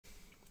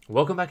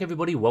Welcome back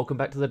everybody, welcome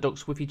back to the Doc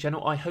Swiffy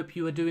channel. I hope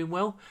you are doing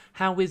well.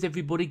 How is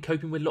everybody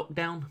coping with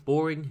lockdown?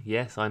 Boring?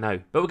 Yes, I know.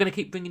 But we're going to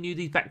keep bringing you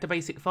these back to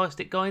basic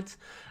Firestick guides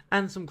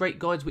and some great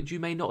guides which you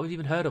may not have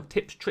even heard of.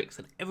 Tips, tricks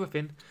and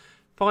everything.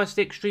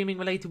 Firestick, streaming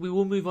related. We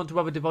will move on to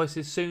other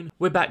devices soon.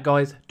 We're back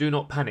guys, do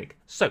not panic.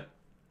 So,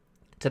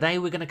 today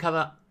we're going to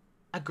cover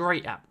a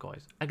great app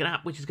guys. An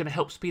app which is going to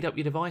help speed up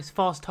your device.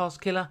 Fast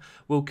Task Killer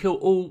will kill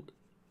all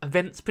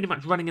events pretty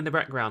much running in the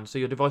background, so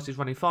your device is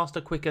running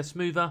faster, quicker,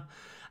 smoother,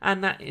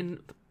 and that in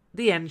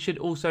the end should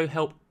also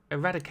help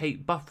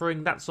eradicate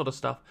buffering, that sort of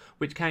stuff,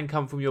 which can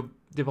come from your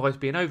device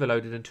being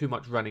overloaded and too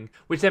much running,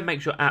 which then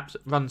makes your apps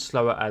run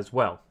slower as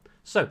well.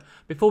 So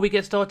before we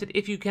get started,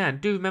 if you can,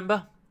 do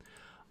remember,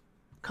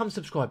 come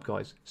subscribe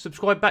guys.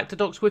 Subscribe back to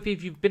Doc Swiffy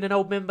if you've been an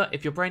old member.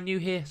 If you're brand new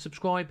here,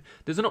 subscribe.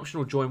 There's an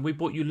optional join. We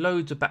brought you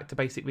loads of back to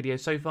basic videos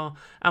so far,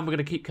 and we're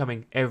going to keep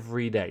coming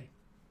every day.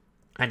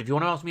 And if you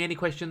want to ask me any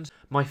questions,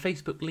 my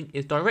Facebook link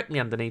is directly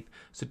underneath,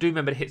 so do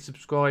remember to hit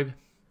subscribe.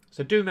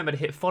 So do remember to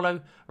hit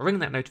follow, ring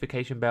that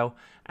notification bell,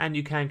 and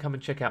you can come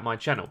and check out my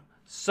channel.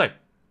 So,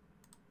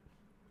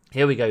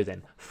 here we go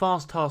then.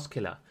 Fast Task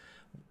Killer.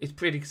 It's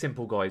pretty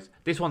simple, guys.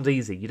 This one's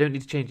easy. You don't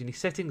need to change any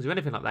settings or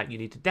anything like that. You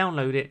need to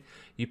download it,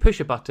 you push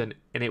a button,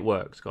 and it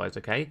works, guys,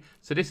 okay?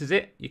 So this is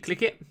it. You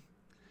click it.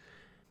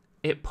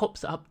 It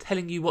pops up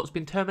telling you what's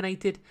been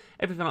terminated,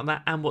 everything like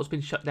that, and what's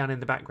been shut down in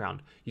the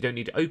background. You don't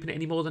need to open it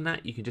any more than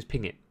that. You can just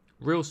ping it.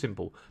 Real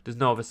simple. There's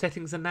no other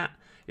settings than that.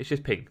 It's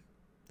just ping.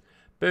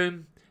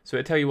 Boom. So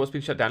it'll tell you what's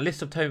been shut down.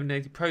 List of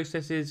terminated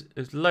processes.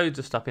 There's loads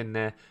of stuff in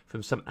there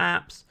from some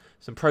apps,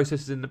 some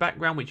processes in the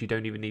background which you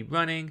don't even need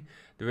running.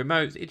 The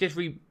remotes. It just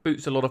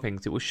reboots a lot of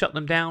things. It will shut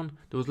them down.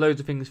 There was loads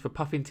of things for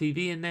Puffin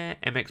TV in there,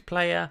 MX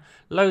Player,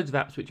 loads of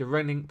apps which are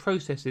running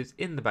processes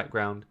in the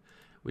background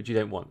which you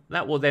don't want.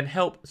 That will then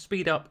help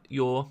speed up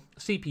your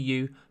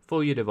CPU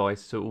for your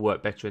device so it will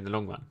work better in the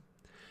long run.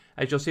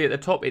 As you'll see at the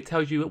top, it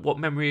tells you what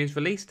memory is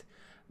released.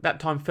 That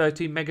time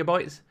 13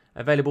 megabytes.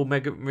 Available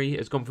memory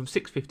has gone from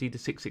 650 to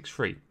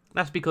 663.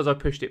 That's because I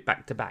pushed it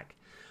back to back.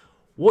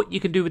 What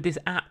you can do with this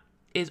app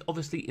is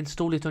obviously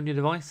install it on your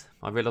device.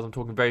 I realise I'm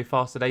talking very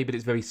fast today, but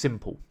it's very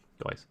simple,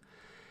 guys.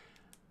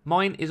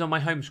 Mine is on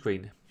my home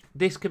screen.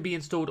 This can be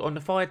installed on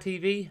the Fire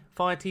TV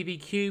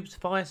Cubes,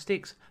 Fire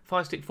Sticks,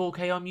 Fire Stick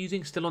 4K I'm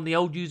using, still on the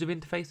old user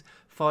interface,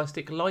 Fire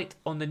Stick Lite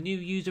on the new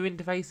user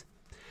interface.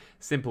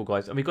 Simple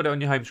guys, and we've got it on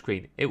your home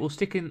screen. It will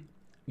stick in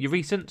your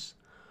recents,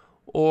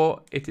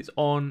 or if it's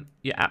on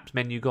your apps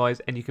menu guys,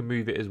 and you can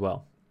move it as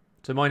well.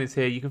 So mine is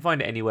here, you can find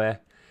it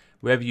anywhere,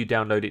 wherever you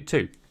download it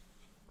to.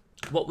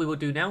 What we will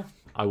do now,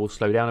 I will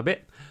slow down a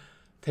bit,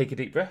 take a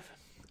deep breath,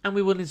 and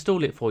we will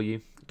install it for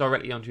you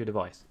directly onto your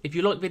device. If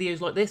you like videos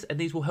like this and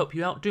these will help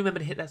you out, do remember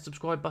to hit that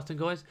subscribe button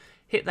guys,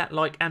 hit that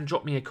like and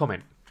drop me a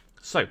comment.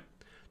 So,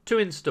 to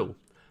install,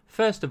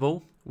 first of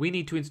all, we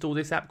need to install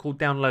this app called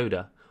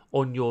Downloader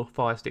on your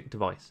Firestick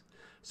device.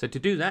 So to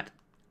do that,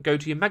 go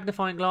to your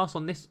magnifying glass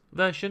on this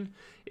version.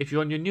 If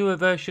you're on your newer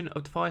version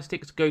of the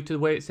Firesticks, go to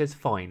where it says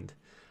Find.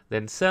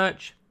 Then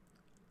search,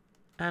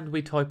 and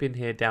we type in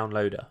here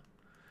Downloader.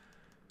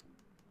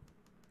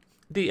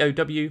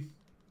 D-O-W,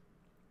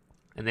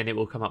 and then it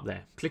will come up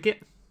there. Click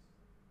it.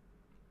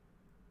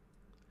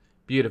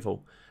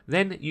 Beautiful.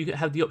 Then you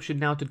have the option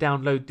now to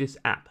download this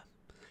app.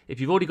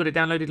 If you've already got it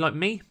downloaded like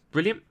me,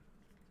 brilliant.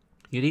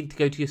 You need to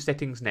go to your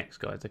settings next,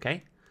 guys,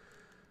 okay?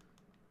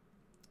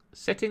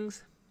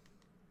 Settings.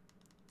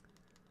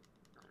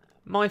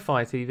 My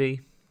Fire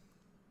TV.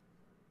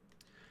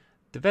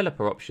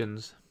 Developer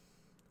options.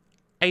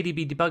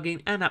 ADB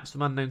debugging and apps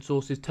from unknown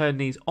sources. Turn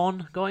these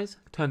on, guys.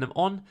 Turn them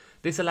on.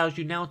 This allows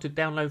you now to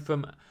download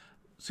from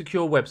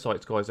secure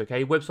websites, guys,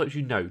 okay? Websites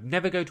you know.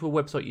 Never go to a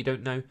website you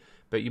don't know,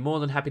 but you're more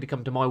than happy to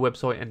come to my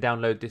website and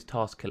download this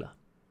Task Killer.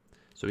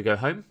 So we go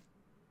home.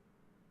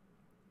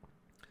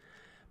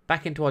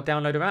 Back into our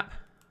downloader app.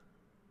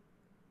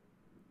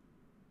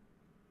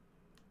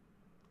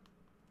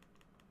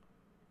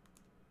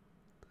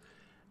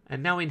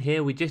 And now in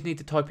here, we just need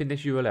to type in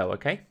this URL,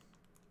 okay?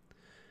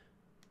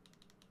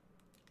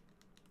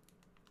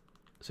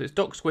 So it's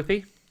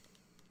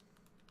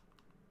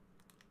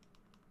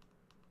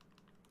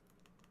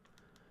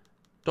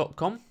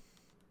docswiffy.com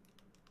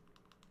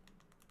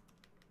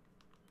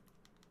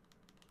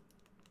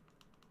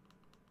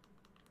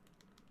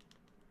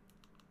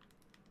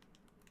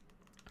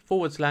 /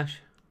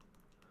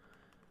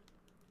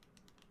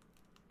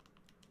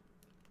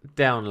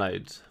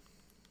 downloads.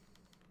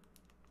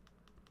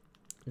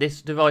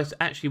 This device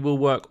actually will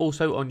work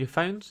also on your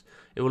phones.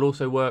 It will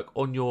also work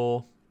on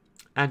your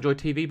Android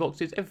TV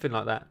boxes, everything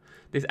like that.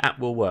 This app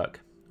will work.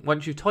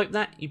 Once you type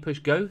that, you push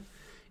go.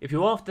 If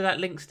you're after that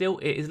link still,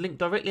 it is linked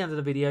directly under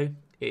the video.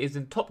 It is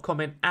in top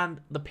comment and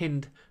the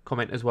pinned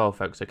comment as well,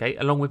 folks, okay?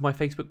 Along with my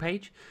Facebook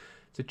page.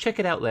 So check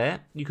it out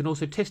there. You can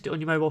also test it on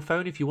your mobile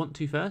phone if you want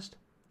to first.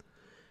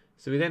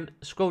 So we then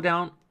scroll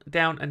down,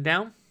 down and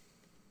down.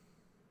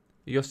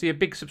 You'll see a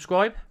big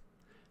subscribe.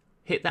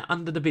 Hit that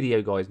under the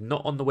video, guys,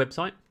 not on the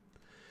website.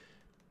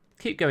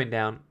 Keep going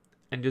down,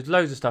 and there's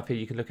loads of stuff here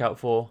you can look out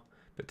for.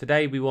 But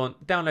today we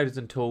want downloaders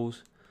and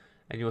tools.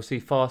 and you'll see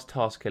Fast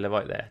Task Killer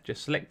right there.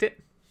 Just select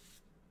it.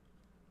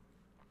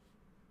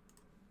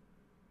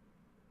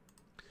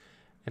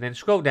 And then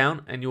scroll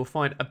down and you'll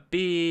find a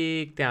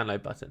big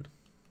download button.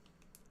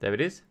 There it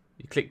is.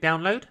 You click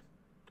download.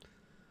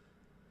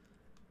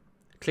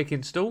 Click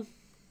install.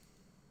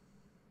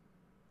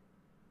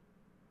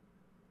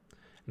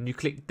 And you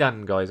click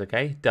done, guys,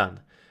 okay?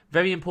 Done.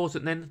 Very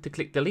important then to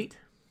click delete.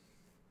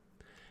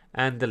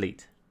 And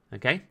delete,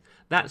 okay?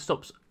 That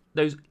stops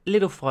those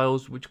little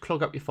files which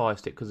clog up your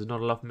Firestick because there's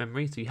not enough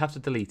memory. So you have to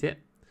delete it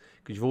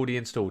because you've already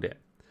installed it.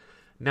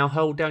 Now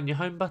hold down your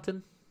home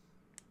button.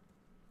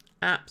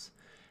 Apps.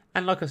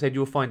 And like I said,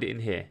 you'll find it in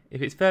here.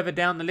 If it's further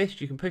down the list,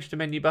 you can push the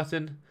menu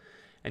button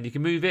and you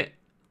can move it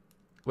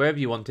wherever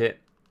you want it.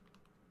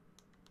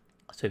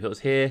 So if it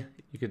was here,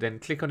 you could then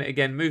click on it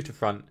again, move to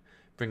front,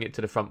 bring it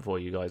to the front for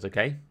you guys,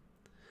 okay?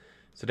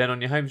 So then on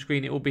your home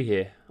screen, it will be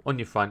here on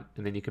your front,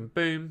 and then you can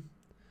boom,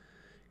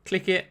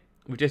 click it.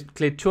 We've just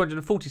cleared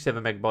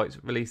 247 megabytes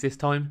release this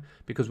time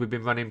because we've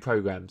been running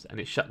programs and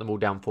it shut them all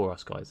down for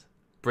us, guys.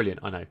 Brilliant,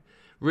 I know.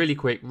 Really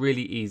quick,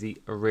 really easy,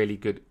 a really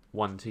good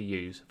one to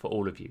use for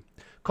all of you.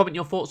 Comment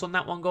your thoughts on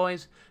that one,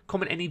 guys.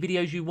 Comment any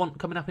videos you want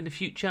coming up in the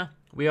future.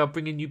 We are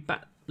bringing you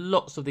back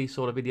lots of these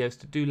sort of videos,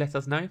 so do let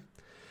us know.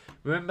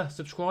 Remember,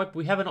 subscribe.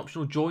 We have an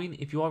optional join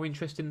if you are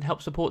interested in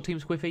help support Team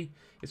Squiffy.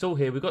 It's all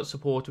here. We've got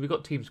supporter, we've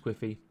got Team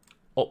Squiffy,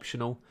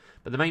 optional.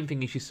 But the main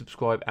thing is you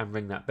subscribe and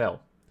ring that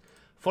bell.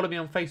 Follow me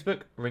on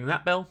Facebook, ring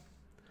that bell.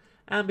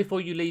 And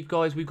before you leave,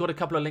 guys, we've got a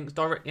couple of links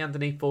directly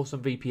underneath for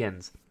some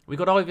VPNs. We've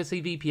got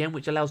Ivacy VPN,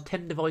 which allows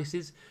 10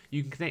 devices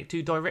you can connect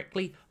to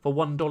directly for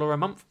 $1 a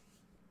month.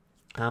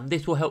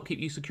 This will help keep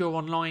you secure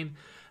online,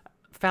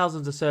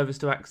 thousands of servers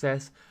to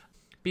access,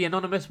 be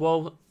anonymous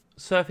while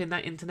surfing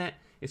that internet.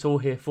 It's all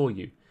here for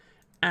you.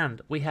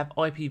 And we have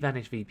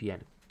IPVanish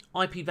VPN.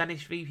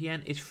 IPVanish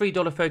VPN is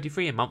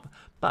 $3.33 a month,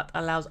 but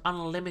allows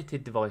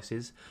unlimited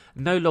devices,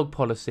 no log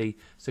policy,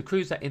 so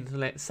cruise that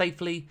internet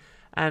safely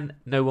and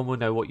no one will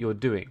know what you're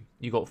doing.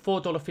 You got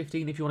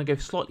 $4.15 if you want to go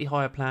slightly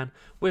higher plan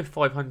with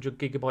 500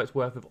 gigabytes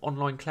worth of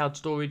online cloud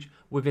storage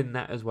within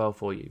that as well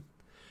for you.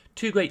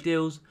 2 great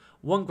deals,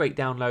 1 great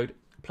download,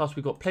 plus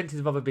we've got plenty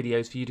of other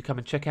videos for you to come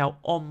and check out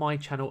on my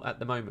channel at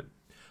the moment.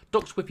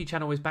 Doc Squiffy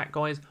channel is back,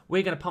 guys.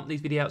 We're going to pump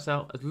these videos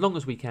out as long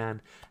as we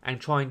can and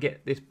try and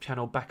get this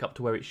channel back up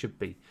to where it should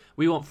be.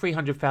 We want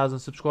 300,000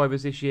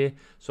 subscribers this year,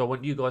 so I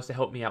want you guys to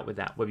help me out with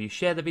that. Whether you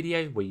share the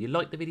video, whether you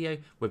like the video,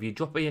 whether you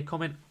drop me a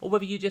comment, or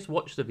whether you just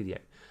watch the video.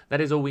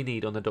 That is all we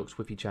need on the Doc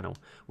Squiffy channel.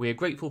 We are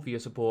grateful for your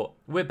support.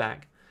 We're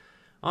back.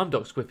 I'm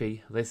Doc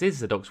Squiffy. This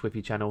is the Doc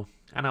Squiffy channel,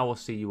 and I will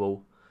see you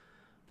all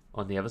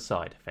on the other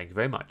side. Thank you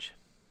very much.